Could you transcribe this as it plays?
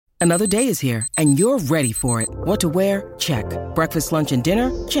Another day is here, and you're ready for it. What to wear? Check. Breakfast, lunch, and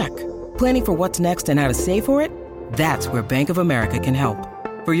dinner? Check. Planning for what's next and how to save for it? That's where Bank of America can help.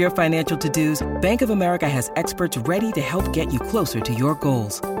 For your financial to-dos, Bank of America has experts ready to help get you closer to your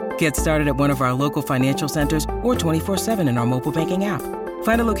goals. Get started at one of our local financial centers or 24/7 in our mobile banking app.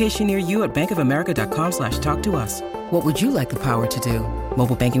 Find a location near you at bankofamerica.com/talktous. What would you like the power to do?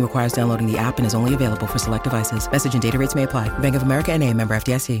 Mobile banking requires downloading the app and is only available for select devices. Message and data rates may apply. Bank of America NA, member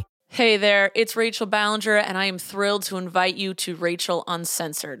FDIC. Hey there, it's Rachel Ballinger, and I am thrilled to invite you to Rachel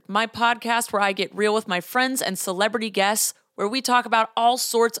Uncensored, my podcast where I get real with my friends and celebrity guests, where we talk about all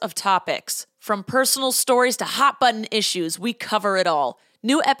sorts of topics. From personal stories to hot-button issues, we cover it all.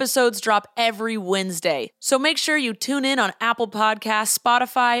 New episodes drop every Wednesday, so make sure you tune in on Apple Podcasts,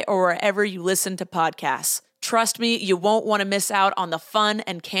 Spotify, or wherever you listen to podcasts. Trust me, you won't want to miss out on the fun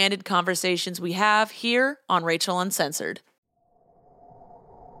and candid conversations we have here on Rachel Uncensored.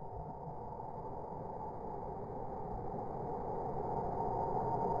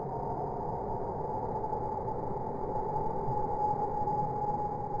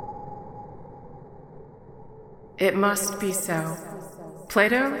 It must be so.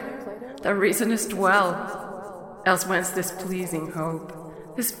 Plato, thou reasonest well. Else whence this pleasing hope,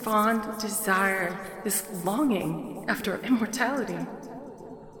 this fond desire, this longing after immortality?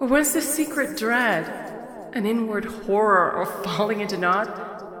 Or whence this secret dread, an inward horror of falling into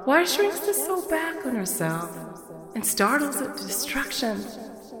naught? Why shrinks the soul back on herself and startles at destruction?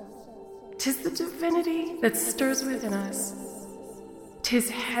 'Tis the divinity that stirs within us.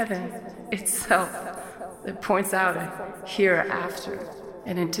 'Tis heaven itself that points out a hereafter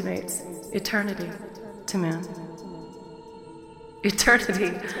and intimates eternity to man.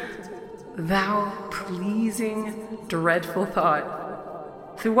 Eternity, thou pleasing, dreadful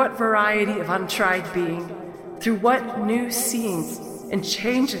thought. Through what variety of untried being, through what new scenes and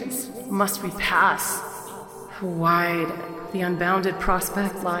changes must we pass? How wide the unbounded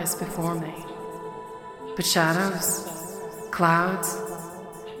prospect lies before me. But shadows, clouds,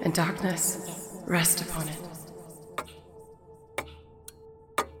 and darkness rest upon it.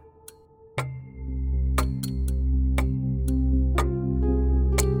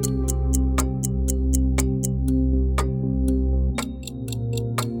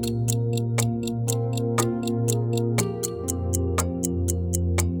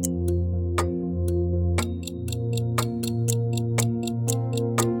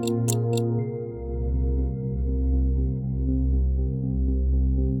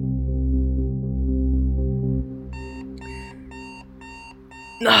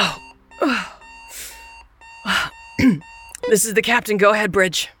 No. This is the captain. Go ahead,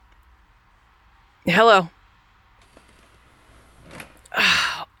 Bridge. Hello.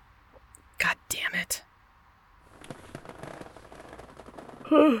 Oh, God damn it.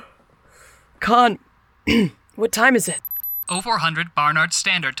 Con, what time is it? 0400 Barnard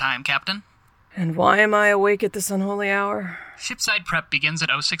Standard Time, Captain. And why am I awake at this unholy hour? Shipside prep begins at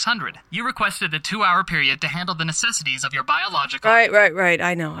 0600. You requested a 2-hour period to handle the necessities of your biological... Right.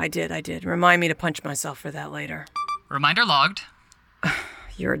 I know, I did. Remind me to punch myself for that later. Reminder logged.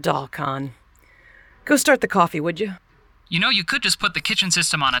 You're a doll, Con. Go start the coffee, would you? You know, you could just put the kitchen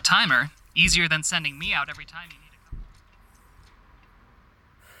system on a timer. Easier than sending me out every time you need a cup.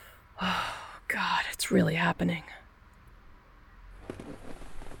 Oh, God, it's really happening.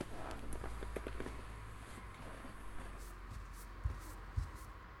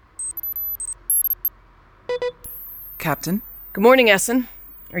 Captain? Good morning, Essen.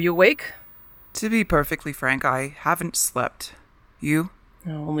 Are you awake? To be perfectly frank, I haven't slept. You?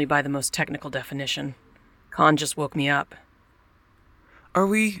 No, only by the most technical definition. Con just woke me up. Are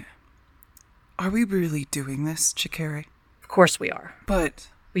we really doing this, Chikere? Of course we are. But...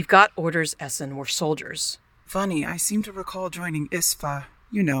 We've got orders, Essen. We're soldiers. Funny, I seem to recall joining ISFA.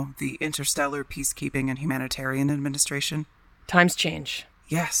 You know, the Interstellar Peacekeeping and Humanitarian Administration. Times change.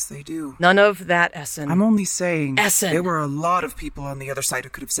 Yes, they do. None of that, Essen. I'm only saying... Essen! There were a lot of people on the other side who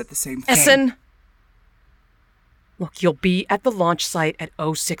could have said the same thing. Essen! Look, you'll be at the launch site at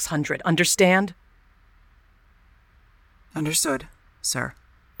 0600, understand? Understood, sir.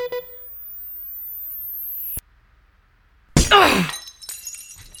 Ugh!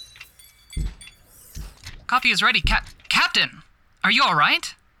 Coffee is ready, Captain! Are you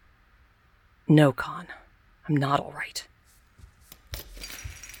alright? No, Con. I'm not alright.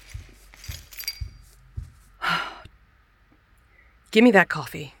 Give me that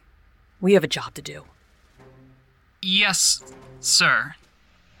coffee. We have a job to do. Yes, sir.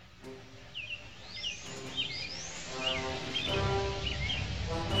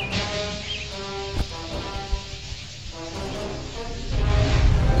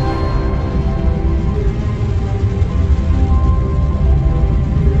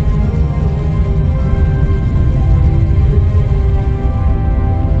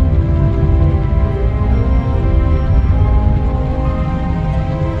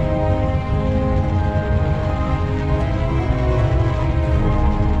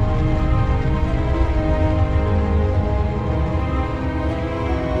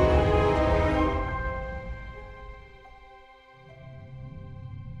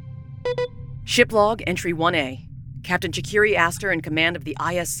 Ship log, entry 1A. Captain Chakiri Astor in command of the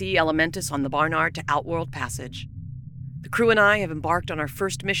ISC Elementus on the Barnard to Outworld Passage. The crew and I have embarked on our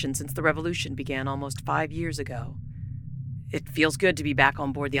first mission since the revolution began almost 5 years ago. It feels good to be back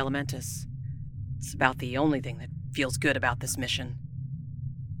on board the Elementus. It's about the only thing that feels good about this mission.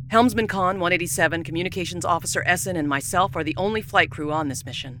 Helmsman Khan, 187, Communications Officer Essen, and myself are the only flight crew on this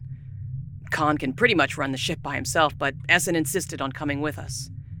mission. Khan can pretty much run the ship by himself, but Essen insisted on coming with us.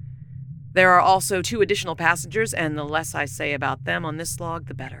 There are also 2 additional passengers, and the less I say about them on this log,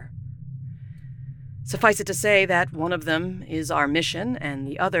 the better. Suffice it to say that one of them is our mission, and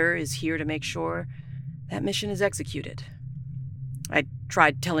the other is here to make sure that mission is executed. I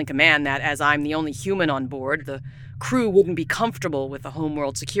tried telling Command that as I'm the only human on board, the crew wouldn't be comfortable with a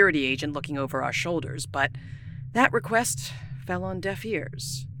homeworld security agent looking over our shoulders, but that request fell on deaf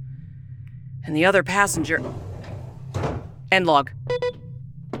ears. And the other passenger... End log.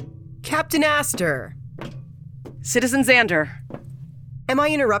 Captain Astor! Citizen Xander. Am I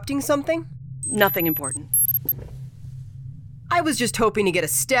interrupting something? Nothing important. I was just hoping to get a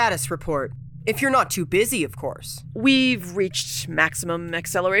status report. If you're not too busy, of course. We've reached maximum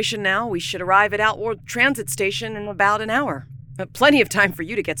acceleration now. We should arrive at Outworld Transit Station in about an hour. Plenty of time for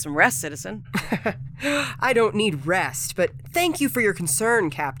you to get some rest, citizen. I don't need rest, but thank you for your concern,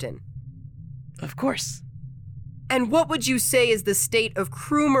 Captain. Of course. And what would you say is the state of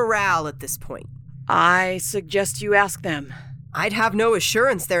crew morale at this point? I suggest you ask them. I'd have no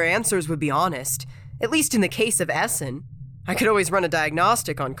assurance their answers would be honest, at least in the case of Essen. I could always run a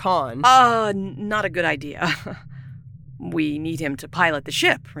diagnostic on Khan. Not a good idea. We need him to pilot the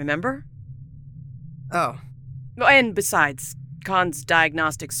ship, remember? Oh. And besides, Khan's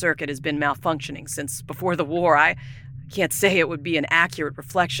diagnostic circuit has been malfunctioning since before the war. I can't say it would be an accurate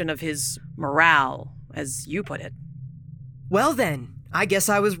reflection of his morale, as you put it. Well then, I guess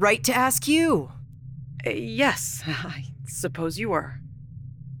I was right to ask you. Yes, I suppose you were.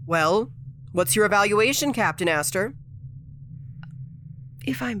 Well, what's your evaluation, Captain Astor?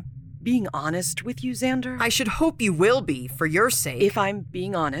 If I'm being honest with you, Xander... I should hope you will be, for your sake. If I'm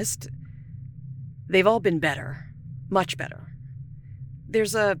being honest, they've all been better. Much better.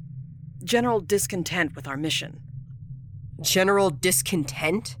 There's a general discontent with our mission. General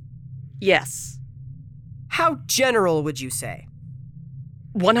discontent? Yes. How general would you say?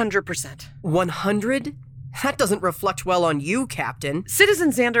 100%. 100? That doesn't reflect well on you, Captain.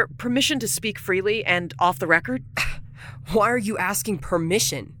 Citizen Xander, permission to speak freely and off the record? Why are you asking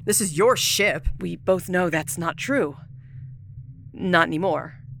permission? This is your ship. We both know that's not true. Not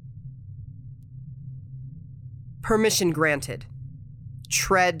anymore. Permission granted.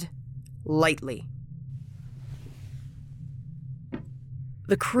 Tread lightly.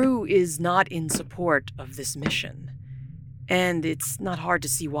 The crew is not in support of this mission, and it's not hard to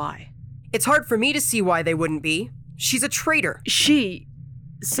see why. It's hard for me to see why they wouldn't be. She's a traitor. She,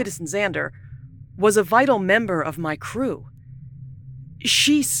 Citizen Xander, was a vital member of my crew.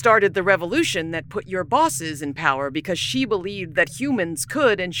 She started the revolution that put your bosses in power because she believed that humans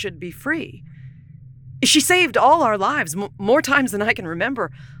could and should be free. She saved all our lives, more times than I can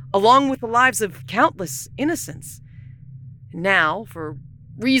remember, along with the lives of countless innocents. Now, for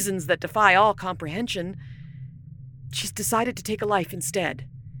reasons that defy all comprehension, she's decided to take a life instead.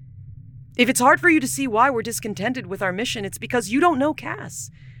 If it's hard for you to see why we're discontented with our mission, it's because you don't know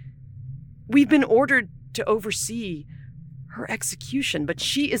Cass. We've been ordered to oversee her execution, but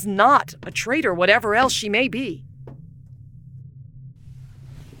she is not a traitor, whatever else she may be.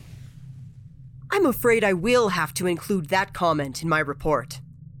 I'm afraid I will have to include that comment in my report.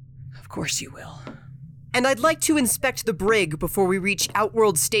 Of course you will. And I'd like to inspect the brig before we reach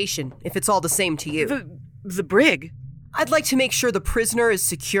Outworld Station, if it's all the same to you. The brig? I'd like to make sure the prisoner is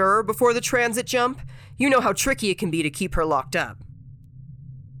secure before the transit jump. You know how tricky it can be to keep her locked up.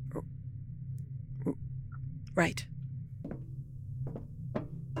 Right.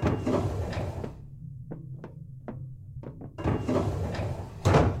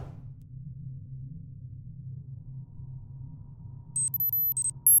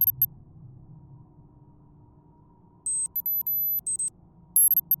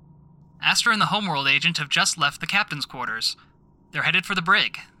 Astor and the Homeworld agent have just left the captain's quarters. They're headed for the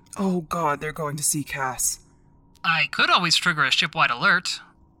brig. Oh god, they're going to see Cass. I could always trigger a ship-wide alert.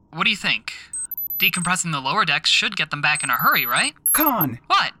 What do you think? Decompressing the lower decks should get them back in a hurry, right? Khan!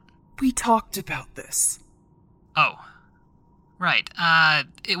 What? We talked about this. Oh. Right.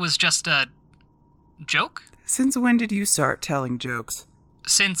 It was just a... joke? Since when did you start telling jokes?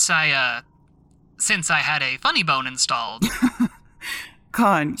 Since I had a funny bone installed.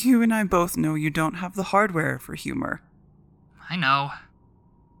 Khan, you and I both know you don't have the hardware for humor. I know.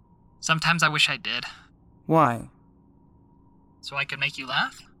 Sometimes I wish I did. Why? So I could make you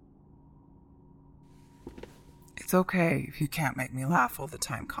laugh? It's okay if you can't make me laugh all the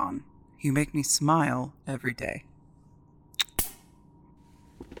time, Con. You make me smile every day.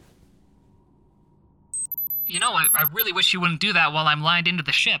 You know, I really wish you wouldn't do that while I'm lined into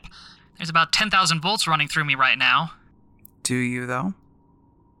the ship. There's about 10,000 volts running through me right now. Do you, though?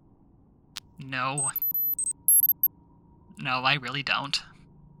 No. No, I really don't.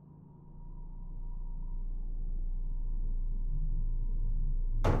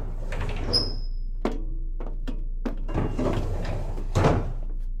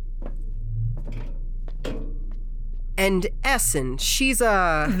 And Essen, she's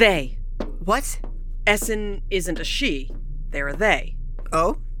a... They. What? Essen isn't a she. They're a they.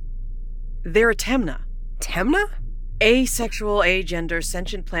 Oh? They're a Temna. Temna? Asexual, agender,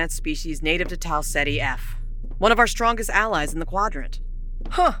 sentient plant species native to Tau Ceti F. One of our strongest allies in the quadrant.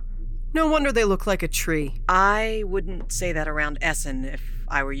 Huh. No wonder they look like a tree. I wouldn't say that around Essen if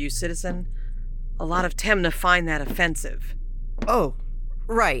I were you, citizen. A lot of Temna find that offensive. Oh,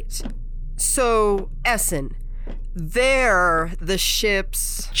 right. So, Essen, they're the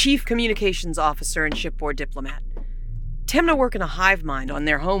ship's... Chief Communications Officer and shipboard diplomat. Temna work in a hive mind on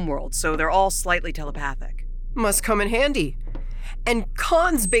their homeworld, so they're all slightly telepathic. Must come in handy. And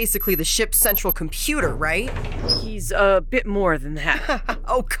Khan's basically the ship's central computer, right? He's a bit more than that.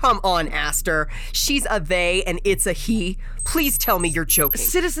 Oh, come on, Aster. She's a they and it's a he. Please tell me you're joking.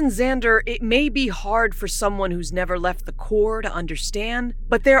 Citizen Xander, it may be hard for someone who's never left the core to understand,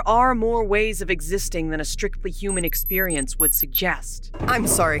 but there are more ways of existing than a strictly human experience would suggest. I'm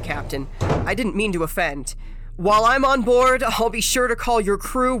sorry, Captain. I didn't mean to offend. While I'm on board, I'll be sure to call your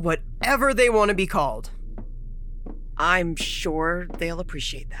crew whatever they want to be called. I'm sure they'll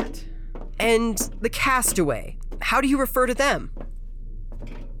appreciate that. And the castaway, how do you refer to them?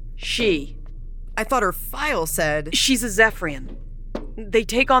 She. I thought her file said... She's a Zephyrian. They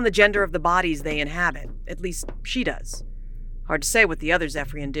take on the gender of the bodies they inhabit. At least, she does. Hard to say what the other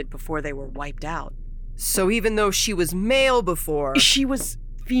Zephyrian did before they were wiped out. So even though she was male before... She was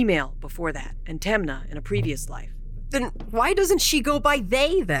female before that, and Temna in a previous life. Then why doesn't she go by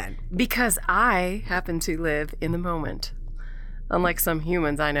they, then? Because I happen to live in the moment. Unlike some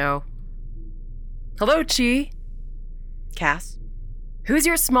humans I know. Hello, Chi. Cass? Who's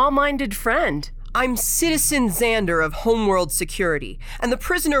your small-minded friend? I'm Citizen Xander of Homeworld Security, and the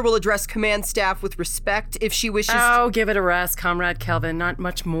prisoner will address command staff with respect if she wishes Oh, give it a rest, Comrade Kelvin. Not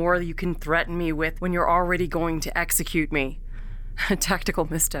much more you can threaten me with when you're already going to execute me. A tactical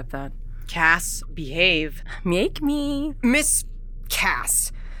misstep, that. Cass, behave. Make me. Miss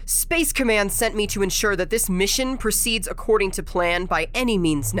Cass, Space Command sent me to ensure that this mission proceeds according to plan by any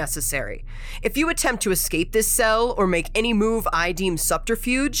means necessary. If you attempt to escape this cell or make any move I deem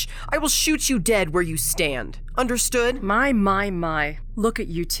subterfuge, I will shoot you dead where you stand. Understood? My. Look at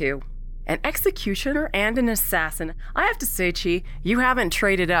you two. An executioner and an assassin. I have to say, Chi, you haven't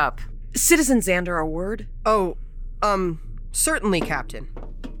traded up. Citizen Xander, a word? Oh, certainly, Captain.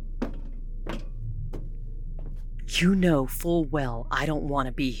 You know full well I don't want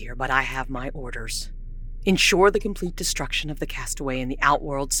to be here, but I have my orders. Ensure the complete destruction of the castaway in the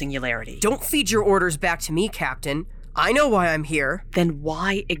Outworld Singularity. Don't feed your orders back to me, Captain. I know why I'm here. Then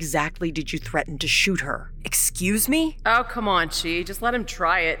why exactly did you threaten to shoot her? Excuse me? Oh, come on, Chi. Just let him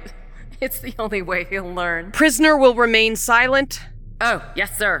try it. It's the only way he'll learn. Prisoner will remain silent. Oh,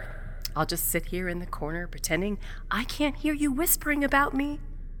 yes, sir. I'll just sit here in the corner pretending I can't hear you whispering about me.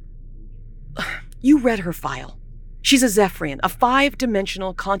 You read her file. She's a Zephyrian, a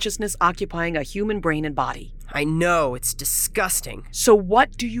 5-dimensional consciousness occupying a human brain and body. I know, it's disgusting. So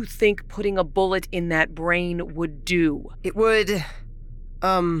what do you think putting a bullet in that brain would do? It would...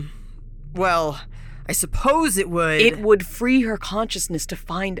 well, I suppose it would... It would free her consciousness to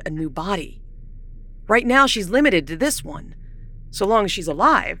find a new body. Right now she's limited to this one. So long as she's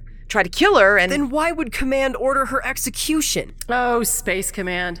alive, try to kill her and... Then why would Command order her execution? Oh, Space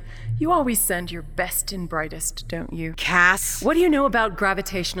Command. You always send your best and brightest, don't you? Cass? What do you know about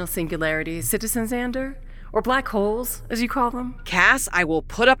gravitational singularities, Citizen Xander? Or black holes, as you call them? Cass, I will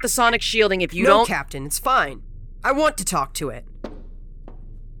put up the sonic shielding if you don't... don't... No, Captain, it's fine. I want to talk to it.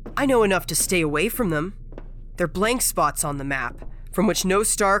 I know enough to stay away from them. They're blank spots on the map, from which no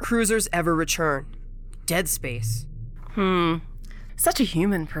star cruisers ever return. Dead space. Such a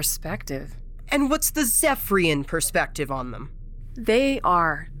human perspective. And what's the Zephyrian perspective on them? They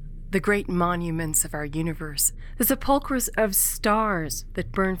are the great monuments of our universe, the sepulchres of stars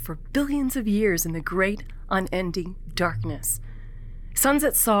that burn for billions of years in the great, unending darkness. Suns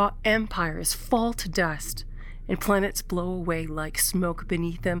that saw empires fall to dust, and planets blow away like smoke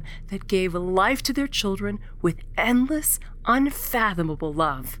beneath them that gave life to their children with endless, unfathomable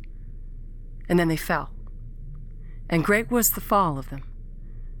love. And then they fell. And great was the fall of them.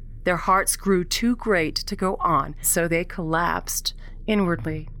 Their hearts grew too great to go on, so they collapsed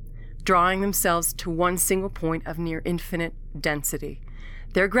inwardly, drawing themselves to one single point of near infinite density.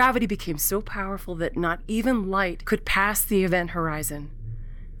 Their gravity became so powerful that not even light could pass the event horizon,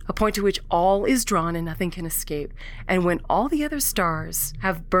 a point to which all is drawn and nothing can escape. And when all the other stars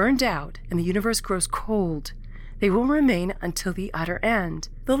have burned out and the universe grows cold, they will remain until the utter end,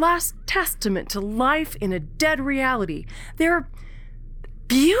 the last testament to life in a dead reality. They're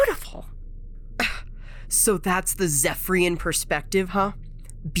beautiful. So that's the Zephyrian perspective, huh?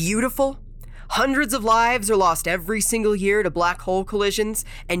 Beautiful? Hundreds of lives are lost every single year to black hole collisions,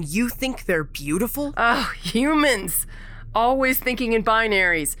 and you think they're beautiful? Oh, humans! Always thinking in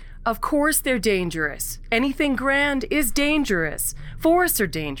binaries. Of course they're dangerous. Anything grand is dangerous. Forests are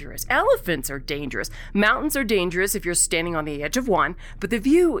dangerous. Elephants are dangerous. Mountains are dangerous if you're standing on the edge of one, but the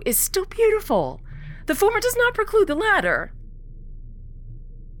view is still beautiful. The former does not preclude the latter.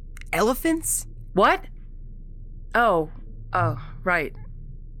 Elephants? What? Oh, right.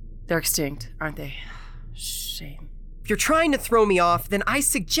 They're extinct, aren't they? Shame. If you're trying to throw me off, then I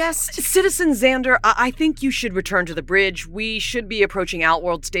suggest... Citizen Xander, I think you should return to the bridge. We should be approaching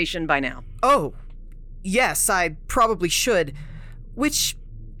Outworld Station by now. Oh, yes, I probably should. Which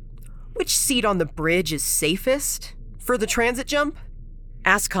seat on the bridge is safest for the transit jump?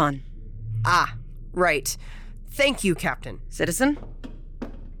 Ask Khan. Ah, right. Thank you, Captain. Citizen?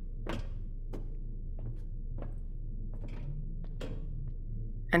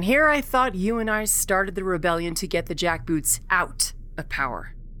 And here I thought you and I started the rebellion to get the jackboots out of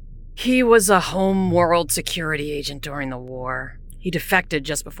power. He was a home-world security agent during the war. He defected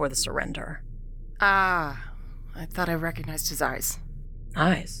just before the surrender. Ah, I thought I recognized his eyes.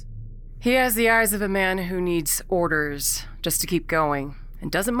 Eyes? He has the eyes of a man who needs orders just to keep going, and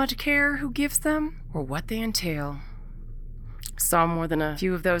doesn't much care who gives them or what they entail. Saw more than a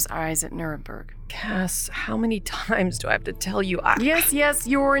few of those eyes at Nuremberg. Cass, how many times do I have to tell you Yes,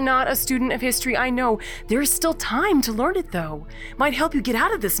 you're not a student of history, I know. There's still time to learn it, though. Might help you get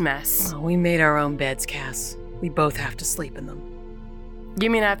out of this mess. Well, we made our own beds, Cass. We both have to sleep in them. You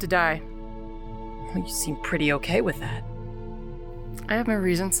mean I have to die? Well, you seem pretty okay with that. I have my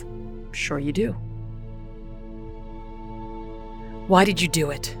reasons. Sure you do. Why did you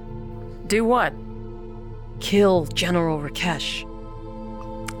do it? Do what? Kill General Rakesh.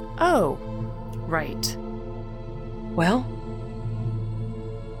 Oh, right. Well?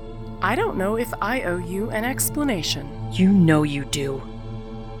 I don't know if I owe you an explanation. You know you do.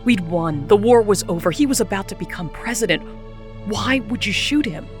 We'd won. The war was over. He was about to become president. Why would you shoot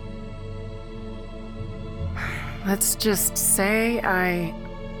him? Let's just say I'd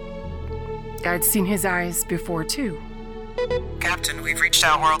seen his eyes before, too. Captain, we've reached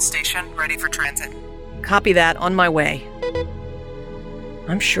Outworld Station, ready for transit. Copy that, on my way.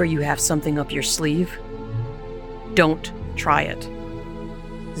 I'm sure you have something up your sleeve. Don't try it.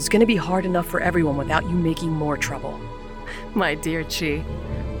 This is going to be hard enough for everyone without you making more trouble. My dear Chi,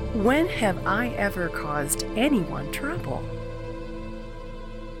 when have I ever caused anyone trouble?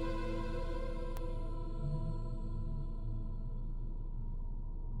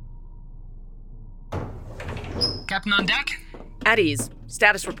 Captain on deck? At ease.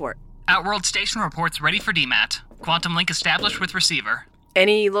 Status report. Outworld Station reports ready for DMAT. Quantum link established with receiver.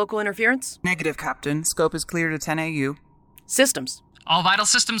 Any local interference? Negative, Captain. Scope is clear to 10 AU. Systems. All vital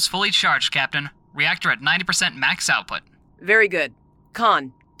systems fully charged, Captain. Reactor at 90% max output. Very good.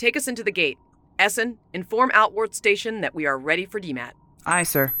 Khan, take us into the gate. Essen, inform Outworld Station that we are ready for DMAT. Aye,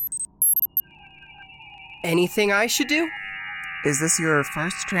 sir. Anything I should do? Is this your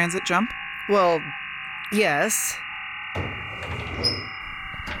first transit jump? Well, yes.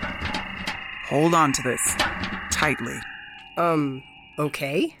 Hold on to this. Tightly.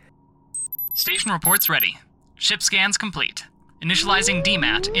 Okay? Station reports ready. Ship scans complete. Initializing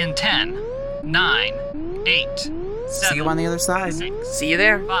DMAT in 10, 9, 8, 7, See you on the other side. 6, See you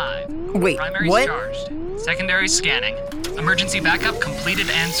there. 5. Wait, Primaries what? charged. Secondary scanning. Emergency backup completed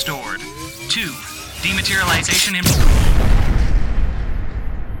and stored. 2. Dematerialization in...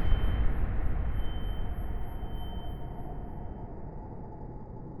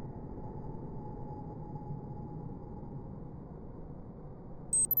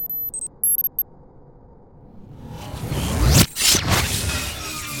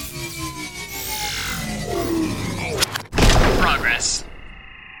 Progress.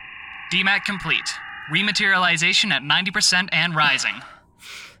 DMAT complete. Rematerialization at 90% and rising.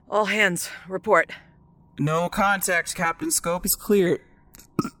 All hands, report. No contact, Captain. Scope is clear.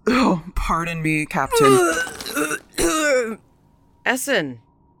 Oh, pardon me, Captain. Essen,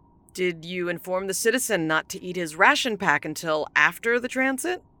 did you inform the citizen not to eat his ration pack until after the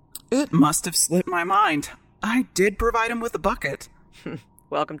transit? It must have slipped my mind. I did provide him with a bucket.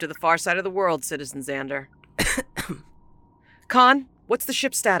 Welcome to the far side of the world, Citizen Xander. Khan, what's the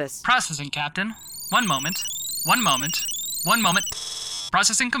ship status? Processing, Captain. One moment.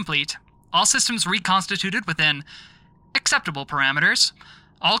 Processing complete. All systems reconstituted within acceptable parameters.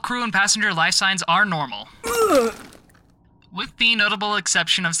 All crew and passenger life signs are normal. With the notable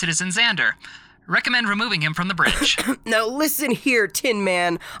exception of Citizen Xander. Recommend removing him from the bridge. Now listen here, Tin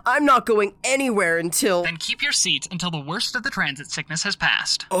Man. I'm not going anywhere until... Then keep your seat until the worst of the transit sickness has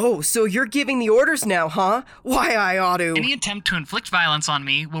passed. Oh, so you're giving the orders now, huh? Why, I ought to... Any attempt to inflict violence on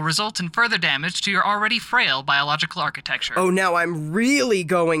me will result in further damage to your already frail biological architecture. Oh, now I'm really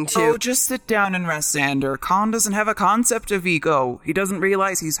going to... Oh, just sit down and rest, Xander. Khan doesn't have a concept of ego. He doesn't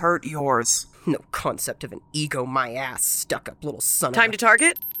realize he's hurt yours. No concept of an ego, my ass, stuck-up little son Time of to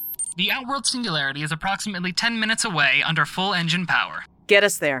target? The Outworld Singularity is approximately 10 minutes away under full engine power. Get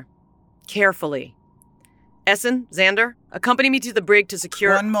us there. Carefully. Essen, Xander, accompany me to the brig to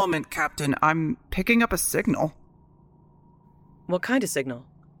secure... One moment, Captain. I'm picking up a signal. What kind of signal?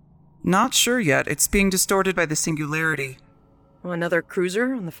 Not sure yet. It's being distorted by the Singularity. Oh, another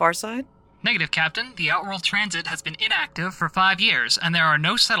cruiser on the far side? Negative, Captain. The Outworld Transit has been inactive for 5 years, and there are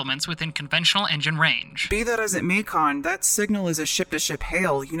no settlements within conventional engine range. Be that as it may, Khan, that signal is a ship-to-ship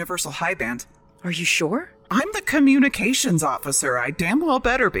hail, universal high band. Are you sure? I'm the communications officer. I damn well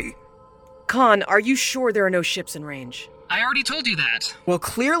better be. Khan, are you sure there are no ships in range? I already told you that. Well,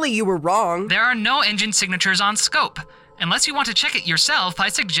 clearly you were wrong. There are no engine signatures on scope. Unless you want to check it yourself, I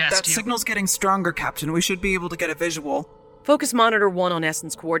suggest That signal's getting stronger, Captain. We should be able to get a visual. Focus monitor 1 on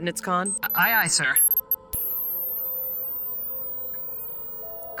Essen's coordinates, Khan. Aye, sir.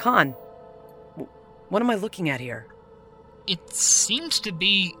 Khan, what am I looking at here? It seems to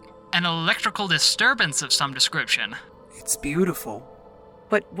be an electrical disturbance of some description. It's beautiful.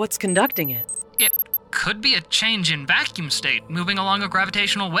 But what's conducting it? It could be a change in vacuum state moving along a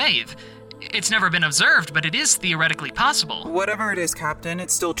gravitational wave. It's never been observed, but it is theoretically possible. Whatever it is, Captain,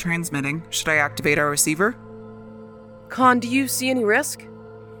 it's still transmitting. Should I activate our receiver? Khan, do you see any risk?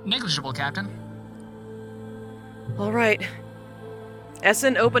 Negligible, Captain. All right.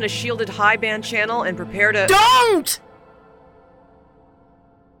 Essen, open a shielded high band channel and prepare to... Don't!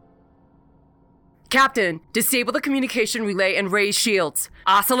 Captain, disable the communication relay and raise shields.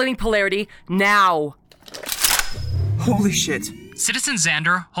 Oscillating polarity, now. Holy shit. Citizen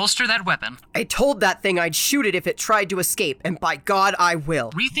Xander, holster that weapon. I told that thing I'd shoot it if it tried to escape, and by God, I will.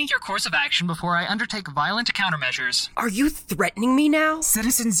 Rethink your course of action before I undertake violent countermeasures. Are you threatening me now?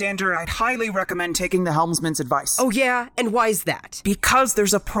 Citizen Xander, I'd highly recommend taking the helmsman's advice. Oh yeah? And why's that? Because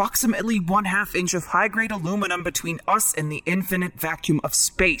there's approximately 1/2 inch of high-grade aluminum between us and the infinite vacuum of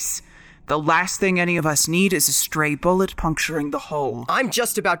space. The last thing any of us need is a stray bullet puncturing the hole. I'm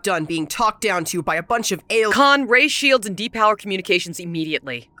just about done being talked down to by a bunch of Khan, raise shields and depower communications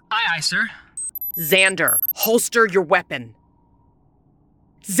immediately. Aye, sir. Xander, holster your weapon.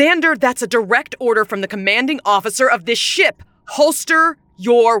 Xander, that's a direct order from the commanding officer of this ship. Holster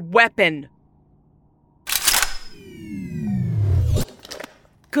your weapon.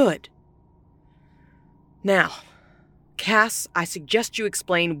 Good. Now, Cass, I suggest you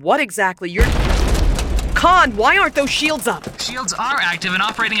explain what exactly you're... Khan, why aren't those shields up? Shields are active and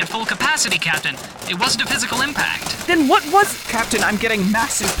operating at full capacity, Captain. It wasn't a physical impact. Then what was... Captain, I'm getting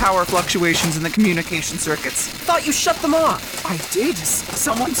massive power fluctuations in the communication circuits. Thought you shut them off. I did.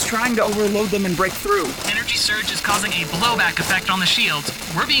 Someone's trying to overload them and break through. Energy surge is causing a blowback effect on the shields.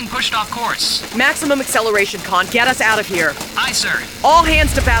 We're being pushed off course. Maximum acceleration, Khan. Get us out of here. Aye, sir. All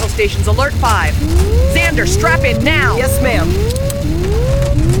hands to battle stations. Alert 5. Xander, strap in now. Yes, ma'am.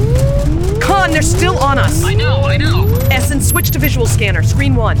 Khan, they're still on us. I know. Essen, switch to visual scanner.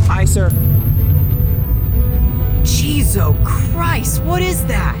 Screen 1. Aye, sir. Jeez-o Christ, what is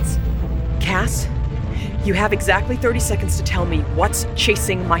that? Cass, you have exactly 30 seconds to tell me what's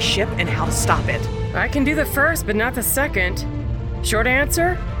chasing my ship and how to stop it. I can do the first, but not the second. Short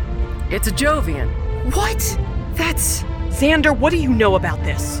answer? It's a Jovian. What? That's... Xander, what do you know about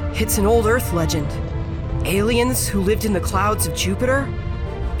this? It's an old Earth legend. Aliens who lived in the clouds of Jupiter?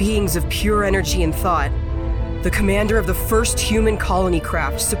 Beings of pure energy and thought. The commander of the first human colony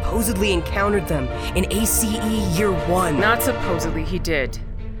craft supposedly encountered them in ACE Year 1. Not supposedly, he did.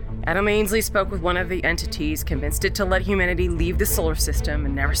 Adam Ainsley spoke with one of the entities, convinced it to let humanity leave the solar system,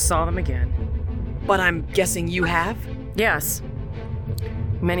 and never saw them again. But I'm guessing you have? Yes.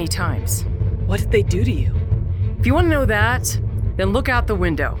 Many times. What did they do to you? If you want to know that, then look out the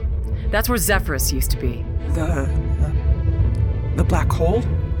window. That's where Zephyrus used to be. The black hole?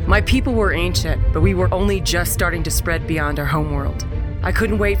 My people were ancient, but we were only just starting to spread beyond our homeworld. I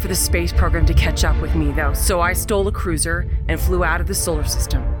couldn't wait for the space program to catch up with me, though, so I stole a cruiser and flew out of the solar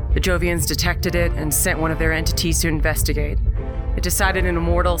system. The Jovians detected it and sent one of their entities to investigate. It decided an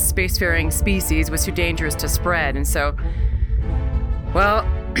immortal, spacefaring species was too dangerous to spread, and so... Well,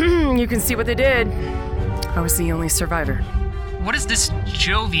 you can see what they did. I was the only survivor. What is this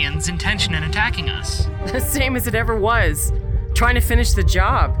Jovian's intention in attacking us? The same as it ever was. Trying to finish the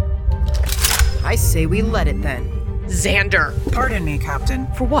job. I say we let it then. Xander! Pardon me, Captain.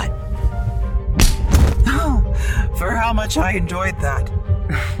 For what? Oh, for how much I enjoyed that.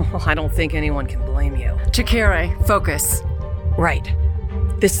 Well, I don't think anyone can blame you. Chakere, focus. Right.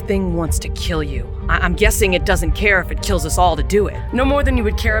 This thing wants to kill you. I'm guessing it doesn't care if it kills us all to do it. No more than you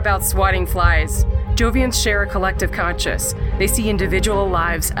would care about swatting flies. Jovians share a collective conscience. They see individual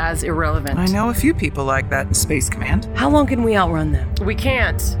lives as irrelevant. I know a few people like that in Space Command. How long can we outrun them? We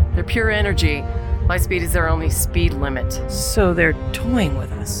can't. They're pure energy. Light speed is their only speed limit. So they're toying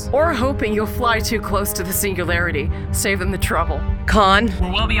with us. Or hoping you'll fly too close to the singularity. Save them the trouble. Khan?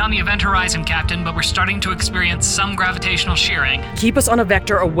 We're well beyond the event horizon, Captain, but we're starting to experience some gravitational shearing. Keep us on a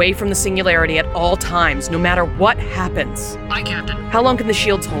vector away from the singularity at all times, no matter what happens. Aye, Captain. How long can the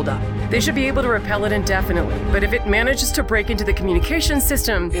shields hold up? They should be able to repel it indefinitely, but if it manages to break into the communication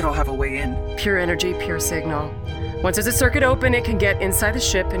system, It'll have a way in. pure energy, pure signal. Once there's a circuit open, it can get inside the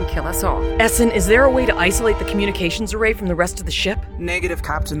ship and kill us all. Essen, is there a way to isolate the communications array from the rest of the ship? Negative,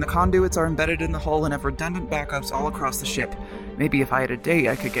 Captain. The conduits are embedded in the hull and have redundant backups all across the ship. Maybe if I had a day,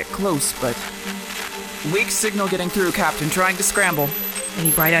 I could get close, but... Weak signal getting through, Captain. Trying to scramble. Any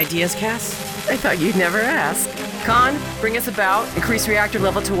bright ideas, Cass? I thought you'd never ask. Khan, bring us about, increase reactor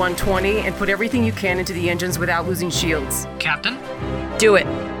level to 120, and put everything you can into the engines without losing shields. Captain? Do it.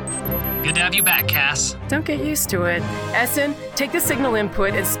 Good to have you back, Cass. Don't get used to it. Essen, take the signal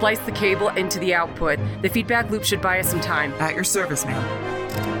input and splice the cable into the output. The feedback loop should buy us some time. At your service, ma'am.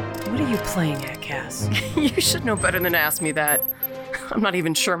 What are you playing at, Cass? You should know better than to ask me that. I'm not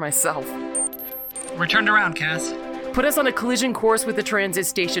even sure myself. We're turned around, Cass. Put us on a collision course with the transit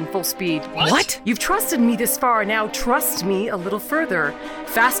station, full speed. What? You've trusted me this far, now trust me a little further.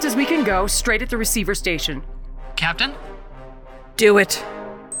 Fast as we can go, straight at the receiver station. Captain? Do it.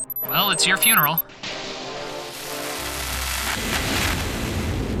 Well, it's your funeral.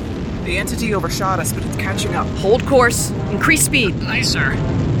 The entity overshot us, but it's catching up. Hold course. Increase speed. Aye, sir.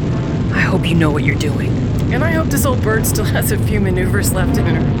 I hope you know what you're doing. And I hope this old bird still has a few maneuvers left in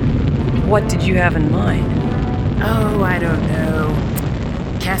her. What did you have in mind? Oh, I don't know.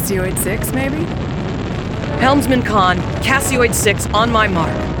 Cassioid 6, maybe? Helmsman Khan, Cassioid 6 on my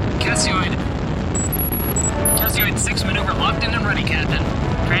mark. Cassioid 6 maneuver locked in and ready, Captain.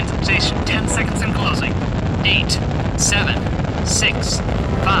 Transit station 10 seconds in closing. 8, 7, 6,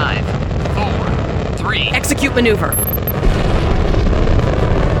 5, 4, 3. Execute maneuver.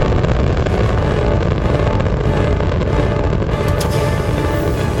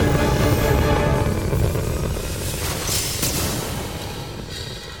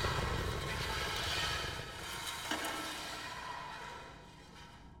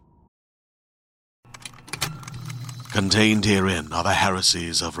 Contained herein are the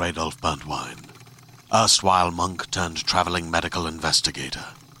heresies of Radolf Burntwine, erstwhile monk turned traveling medical investigator.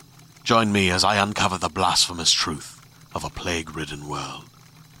 Join me as I uncover the blasphemous truth of a plague-ridden world,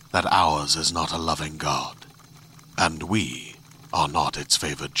 that ours is not a loving God, and we are not its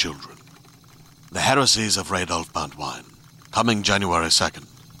favored children. The heresies of Radolf Burntwine, coming January 2nd,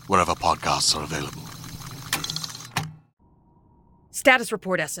 wherever podcasts are available. Status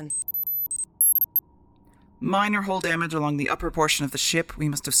report, Essen. Minor hull damage along the upper portion of the ship. We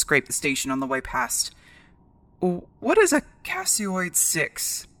must have scraped the station on the way past. What is a Cassioid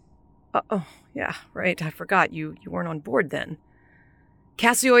 6? Oh, yeah, right. I forgot. You weren't on board then.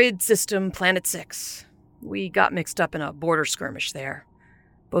 Cassioid System, Planet 6. We got mixed up in a border skirmish there.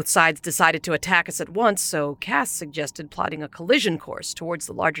 Both sides decided to attack us at once, so Cass suggested plotting a collision course towards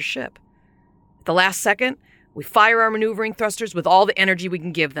the larger ship. At the last second, we fire our maneuvering thrusters with all the energy we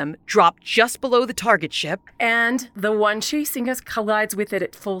can give them, drop just below the target ship, And the one chasing us collides with it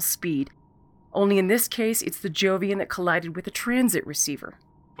at full speed. Only in this case, it's the Jovian that collided with the transit receiver.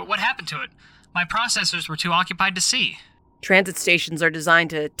 But what happened to it? My processors were too occupied to see. Transit stations are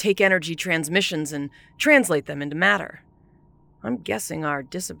designed to take energy transmissions and translate them into matter. I'm guessing our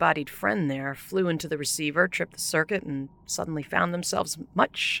disembodied friend there flew into the receiver, tripped the circuit, and suddenly found themselves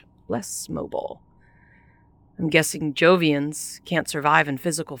much less mobile. I'm guessing Jovians can't survive in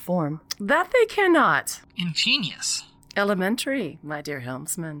physical form. That they cannot. Ingenious. Elementary, my dear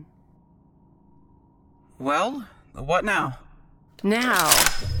helmsman. Well, what now?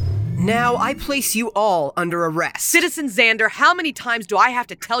 Now I place you all under arrest. Citizen Xander, how many times do I have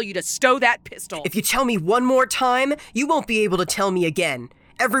to tell you to stow that pistol? If you tell me one more time, you won't be able to tell me again.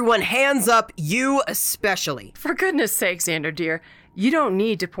 Everyone hands up, you especially. For goodness sake, Xander dear, you don't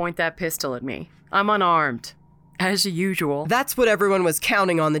need to point that pistol at me. I'm unarmed. As usual. That's what everyone was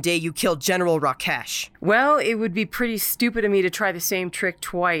counting on the day you killed General Rakesh. Well, it would be pretty stupid of me to try the same trick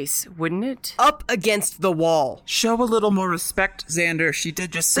twice, wouldn't it? Up against the wall. Show a little more respect, Xander. She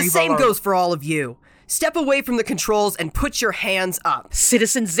did just The save same all goes for all of you. Step away from the controls and put your hands up.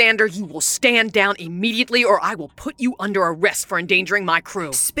 Citizen Xander, you will stand down immediately or I will put you under arrest for endangering my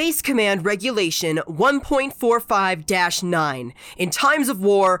crew. Space Command Regulation 1.45-9. In times of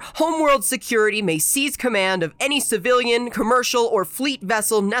war, Homeworld Security may seize command of any civilian, commercial, or fleet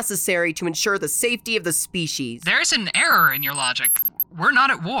vessel necessary to ensure the safety of the species. There's an error in your logic. We're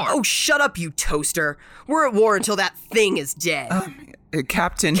not at war. Oh, shut up, you toaster. We're at war until that thing is dead.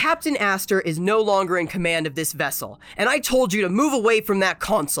 Captain. Captain Aster is no longer in command of this vessel, and I told you to move away from that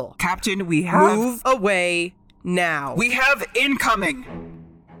console. Captain, we have... Move away now. We have incoming!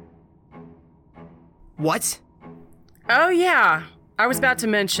 What? Oh yeah, I was about to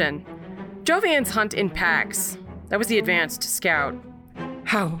mention. Jovians hunt in packs. That was the advanced scout.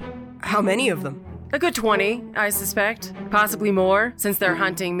 How many of them? A good 20, I suspect. Possibly more, since they're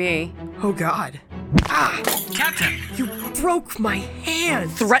hunting me. Oh God. Captain! You broke my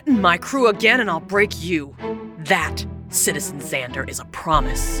hand! Threaten my crew again and I'll break you. That, Citizen Xander, is a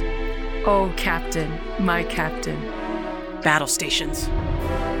promise. Oh, Captain, my Captain. Battle stations.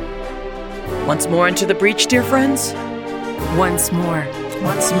 Once more into the breach, dear friends? Once more.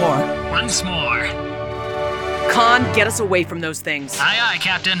 Once more. Once more. Khan, get us away from those things. Aye, aye,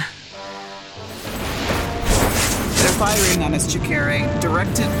 Captain. They're firing on us, Chakere.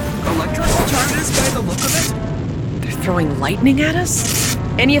 Directed electrical charges by the look of it? They're throwing lightning at us?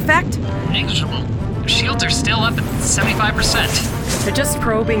 Any effect? Negligible. Shields are still up at 75%. They're just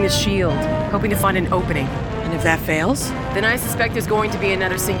probing the shield, hoping to find an opening. And if that fails? Then I suspect there's going to be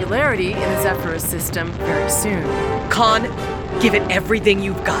another singularity in the Zephyrus system very soon. Khan, give it everything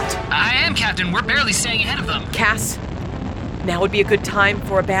you've got. I am, Captain. We're barely staying ahead of them. Cass, now would be a good time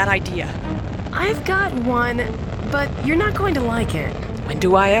for a bad idea. I've got one, but you're not going to like it. When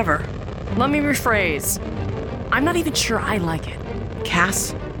do I ever? Let me rephrase. I'm not even sure I like it.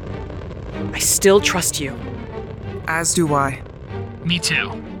 Cass, I still trust you. As do I. Me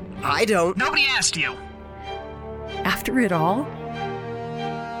too. I don't. Nobody asked you. After it all?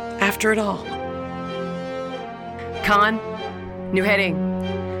 After it all. Khan, new heading.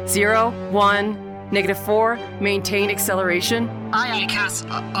 0, 1, -4, maintain acceleration. Aye, aye, Cass.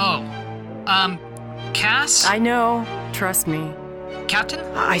 Cass? I know, trust me. Captain?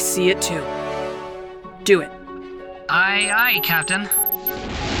 I see it too. Do it. Aye, aye, Captain.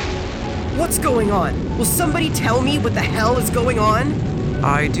 What's going on? Will somebody tell me what the hell is going on?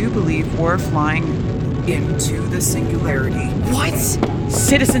 I do believe we're flying into the singularity. What?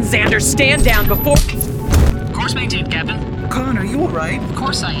 Citizen Xander, stand down before... Course maintained, Captain. Khan, are you alright? Of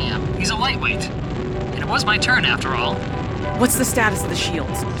course I am. He's a lightweight. And it was my turn, after all. What's the status of the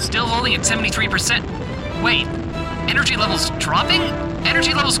shields? Still holding at 73%. Wait, energy levels dropping?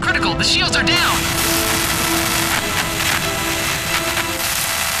 Energy levels critical. The shields are down!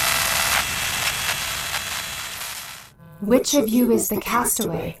 Which of you is the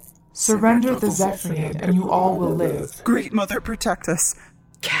castaway? Surrender the Zephyrian and you all will live. Great Mother, protect us.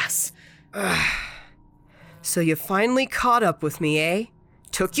 Cass. So you finally caught up with me, eh?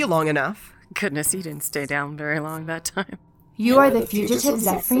 Took you long enough. Goodness, he didn't stay down very long that time. You are the fugitive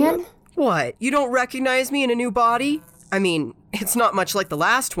Zephyrian? What, you don't recognize me in a new body? I mean, it's not much like the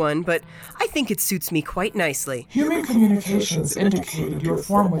last one, but I think it suits me quite nicely. Human communications indicated your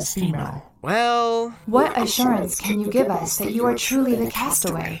form was female. Well... What assurance can you give us that you are truly the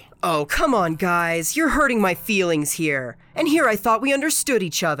castaway? Oh, come on, guys. You're hurting my feelings here. And here I thought we understood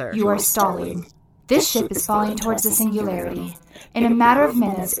each other. You are stalling. This ship is falling towards the singularity. In a matter of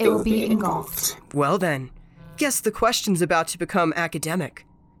minutes, it will be engulfed. Well then, guess the question's about to become academic.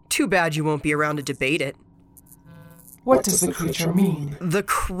 Too bad you won't be around to debate it. What does the creature mean? The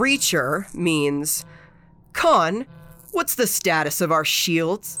creature means... Khan, what's the status of our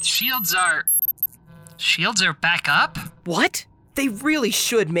shields? Shields are back up? What? They really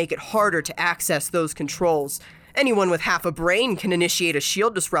should make it harder to access those controls. Anyone with half a brain can initiate a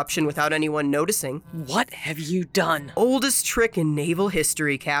shield disruption without anyone noticing. What have you done? Oldest trick in naval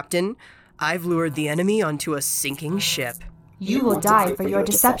history, Captain. I've lured the enemy onto a sinking ship. You will die for your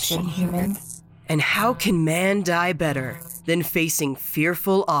deception, human. And how can man die better than facing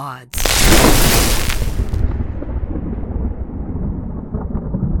fearful odds?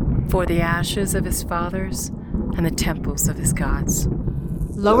 For the ashes of his fathers and the temples of his gods.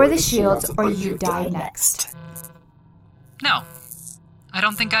 Lower the shields or you die next. No, I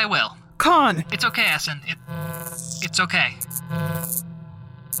don't think I will. Khan! It's okay, Essen. It's okay.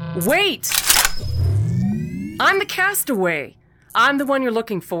 Wait! I'm the castaway. I'm the one you're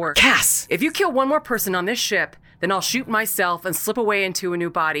looking for. Cass! If you kill one more person on this ship, then I'll shoot myself and slip away into a new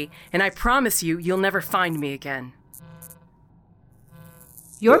body, and I promise you'll never find me again.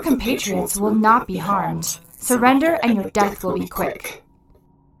 Your compatriots will not be harmed. Surrender and your death will be quick.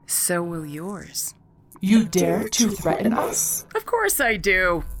 So will yours. You dare to threaten us? Of course I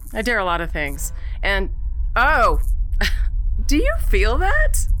do. I dare a lot of things. And, oh, do you feel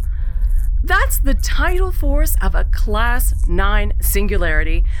that? That's the tidal force of a Class 9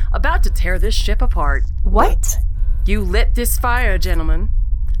 singularity about to tear this ship apart. What? You lit this fire, gentlemen.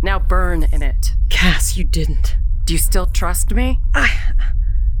 Now burn in it. Cass, you didn't. Do you still trust me? Of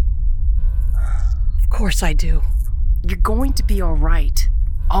course I do. You're going to be all right.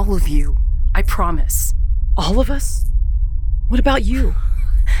 All of you. I promise. All of us? What about you?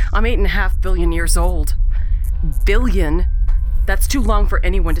 I'm 8.5 billion years old. Billion? That's too long for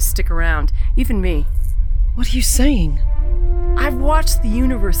anyone to stick around, even me. What are you saying? I've watched the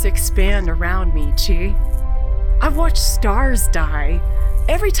universe expand around me, Chi. I've watched stars die.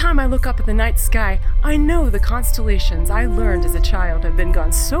 Every time I look up at the night sky, I know the constellations I learned as a child have been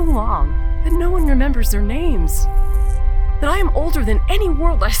gone so long that no one remembers their names. That I am older than any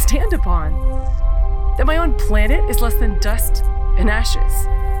world I stand upon. That my own planet is less than dust and ashes.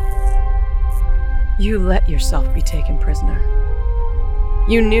 You let yourself be taken prisoner.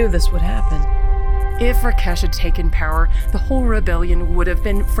 You knew this would happen. If Rakesh had taken power, the whole rebellion would have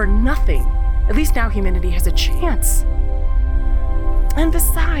been for nothing. At least now humanity has a chance. And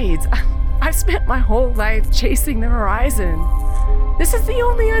besides, I've spent my whole life chasing the horizon. This is the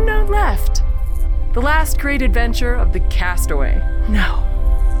only unknown left. The last great adventure of the castaway. No.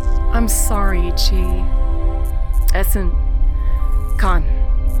 I'm sorry, Chi. Essen. Khan.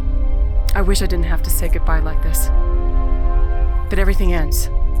 I wish I didn't have to say goodbye like this. But everything ends.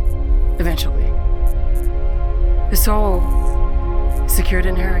 Eventually. The soul, secured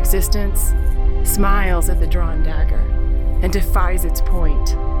in her existence, smiles at the drawn dagger and defies its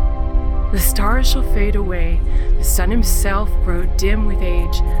point. The stars shall fade away, the sun himself grow dim with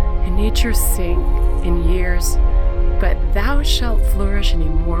age, and nature sink in years. But thou shalt flourish in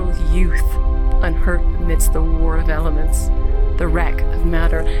immortal youth, unhurt amidst the war of elements, the wreck of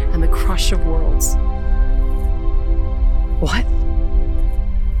matter, and the crush of worlds. What?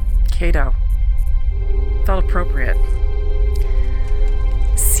 Cato. Felt appropriate.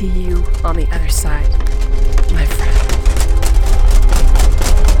 See you on the other side, my friend.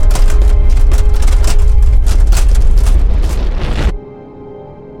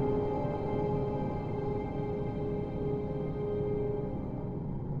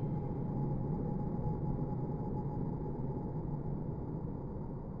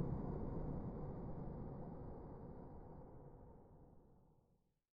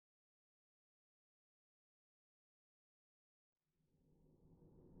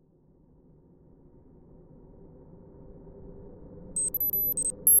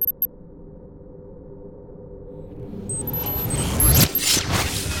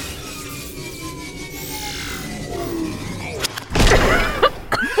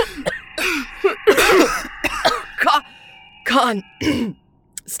 Khan,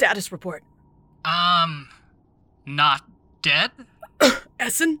 status report. Not dead?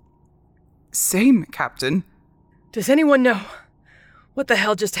 Essen? Same, Captain. Does anyone know what the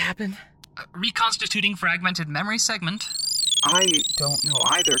hell just happened? Reconstituting fragmented memory segment. I don't know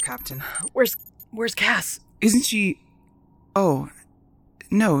either, Captain. Where's Cass? Isn't she... Oh,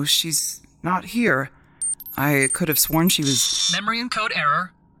 no, she's not here. I could have sworn she was... Memory encode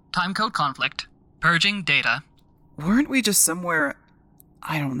error. Time code conflict. Purging data. Weren't we just somewhere...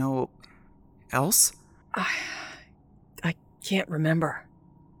 I don't know... else? I can't remember.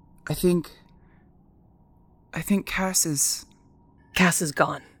 I think Cass is... Cass is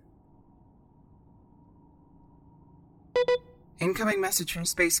gone. Incoming message from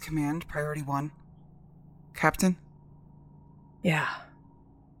Space Command, Priority 1. Captain? Yeah.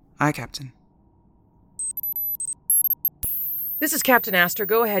 Aye, Captain. This is Captain Astor.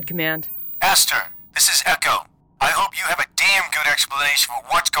 Go ahead, Command. Astor, this is Echo. I hope you have a damn good explanation for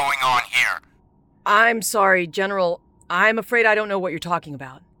what's going on here. I'm sorry, General. I'm afraid I don't know what you're talking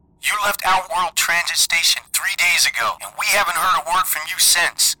about. You left Outworld Transit Station 3 days ago, and we haven't heard a word from you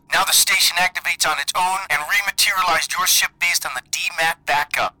since. Now the station activates on its own and rematerialized your ship based on the DMAT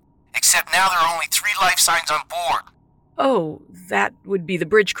backup. Except now there are only 3 life signs on board. Oh, that would be the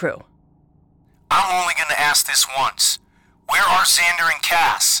bridge crew. I'm only gonna ask this once. Where are Xander and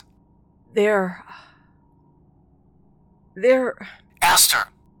Cass? They're... Aster.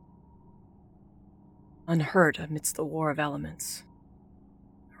 unhurt amidst the war of elements.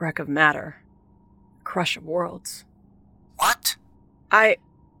 A wreck of matter. A crush of worlds. What?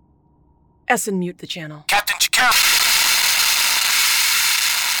 Essen, mute the channel. Captain Chikara!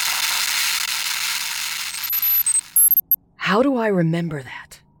 How do I remember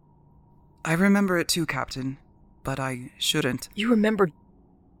that? I remember it too, Captain, but I shouldn't. You remember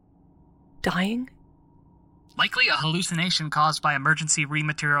dying? Likely a hallucination caused by emergency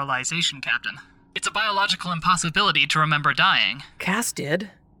rematerialization, Captain. It's a biological impossibility to remember dying. Cass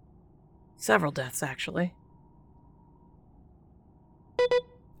did. Several deaths, actually.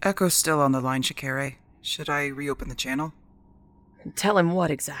 Echo's still on the line, Chikere. Should I reopen the channel? Tell him what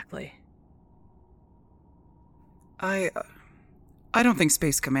exactly? I don't think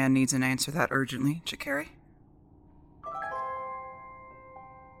Space Command needs an answer that urgently, Chikere.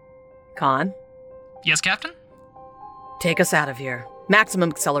 Khan? Yes, Captain? Take us out of here.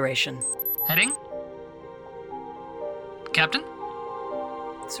 Maximum acceleration. Heading? Captain?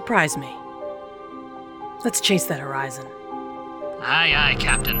 Surprise me. Let's chase that horizon. Aye, aye,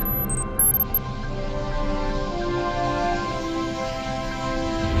 Captain.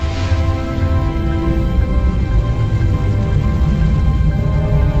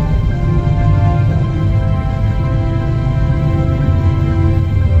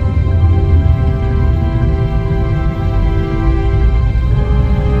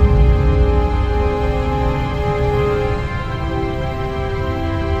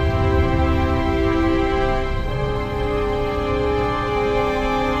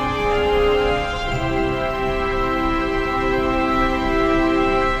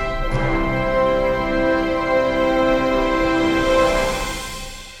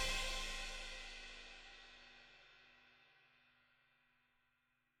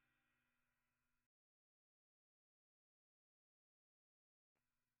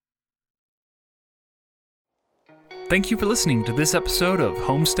 Thank you for listening to this episode of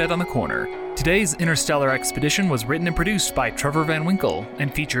Homestead on the Corner. Today's interstellar expedition was written and produced by Trevor Van Winkle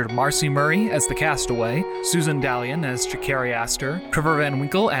and featured Marcy Murray as the castaway, Susan Dalian as Chikere Aster, Trevor Van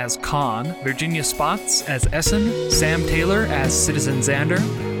Winkle as Khan, Virginia Spots as Essen, Sam Taylor as Citizen Xander,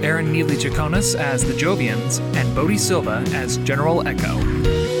 Aaron Neely Chaconis as the Jovians, and Bodhi Silva as General Echo.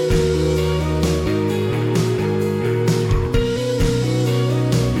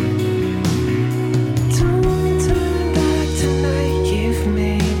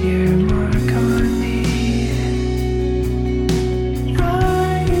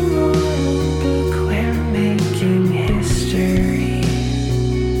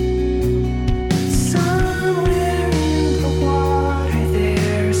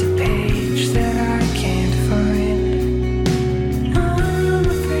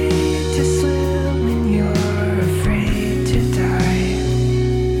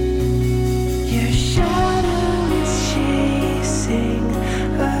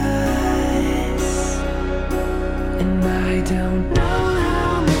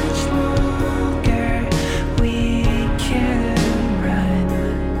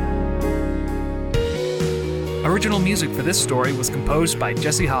 Original music for this story was composed by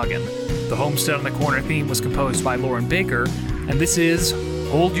Jesse Hagen. The Homestead on the Corner theme was composed by Lauren Baker, and this is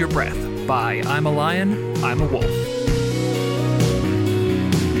Hold Your Breath by I'm a Lion, I'm a Wolf.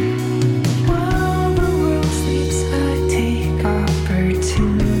 While the world sleeps, I take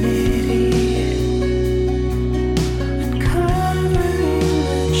opportunity, uncovering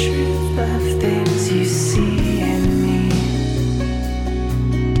the truth of things you see in me.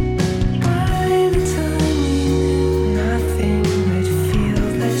 By the time nothing would feel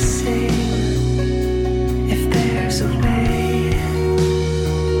the same. If there's a way,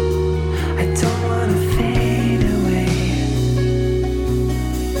 I don't wanna fade away.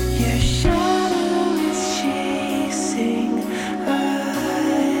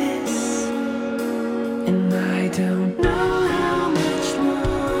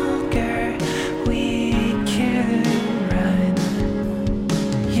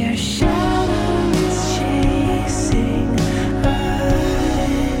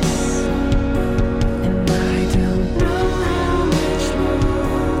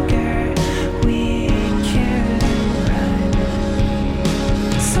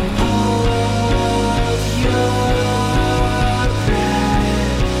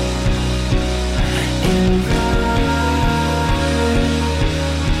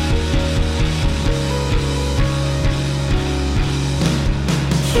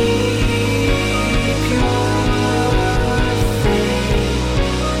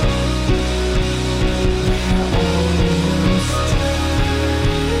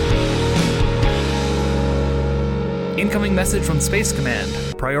 Incoming message from Space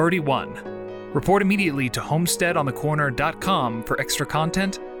Command, Priority 1. Report immediately to homesteadonthecorner.com for extra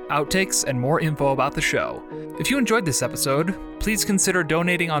content, outtakes, and more info about the show. If you enjoyed this episode, please consider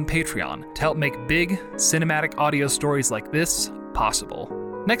donating on Patreon to help make big, cinematic audio stories like this possible.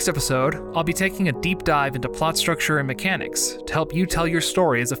 Next episode, I'll be taking a deep dive into plot structure and mechanics to help you tell your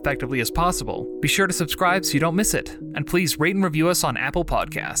story as effectively as possible. Be sure to subscribe so you don't miss it, and please rate and review us on Apple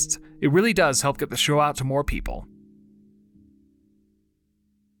Podcasts. It really does help get the show out to more people.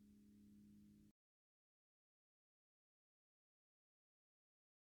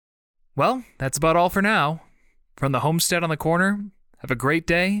 Well, that's about all for now. From the Homestead on the Corner, have a great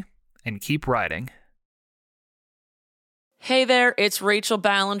day, and keep riding. Hey there, it's Rachel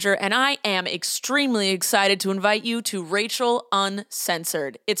Ballinger, and I am extremely excited to invite you to Rachel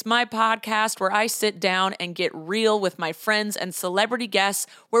Uncensored. It's my podcast where I sit down and get real with my friends and celebrity guests,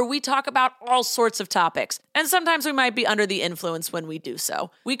 where we talk about all sorts of topics. And sometimes we might be under the influence when we do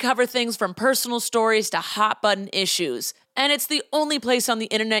so. We cover things from personal stories to hot-button issues. And it's the only place on the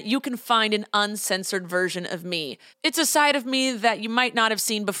internet you can find an uncensored version of me. It's a side of me that you might not have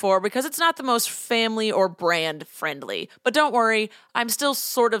seen before because it's not the most family or brand friendly. But don't worry, I'm still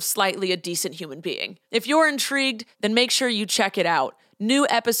sort of slightly a decent human being. If you're intrigued, then make sure you check it out. New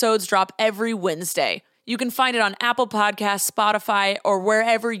episodes drop every Wednesday. You can find it on Apple Podcasts, Spotify, or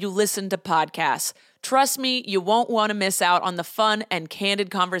wherever you listen to podcasts. Trust me, you won't want to miss out on the fun and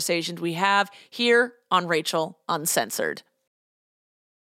candid conversations we have here on Rachel Uncensored.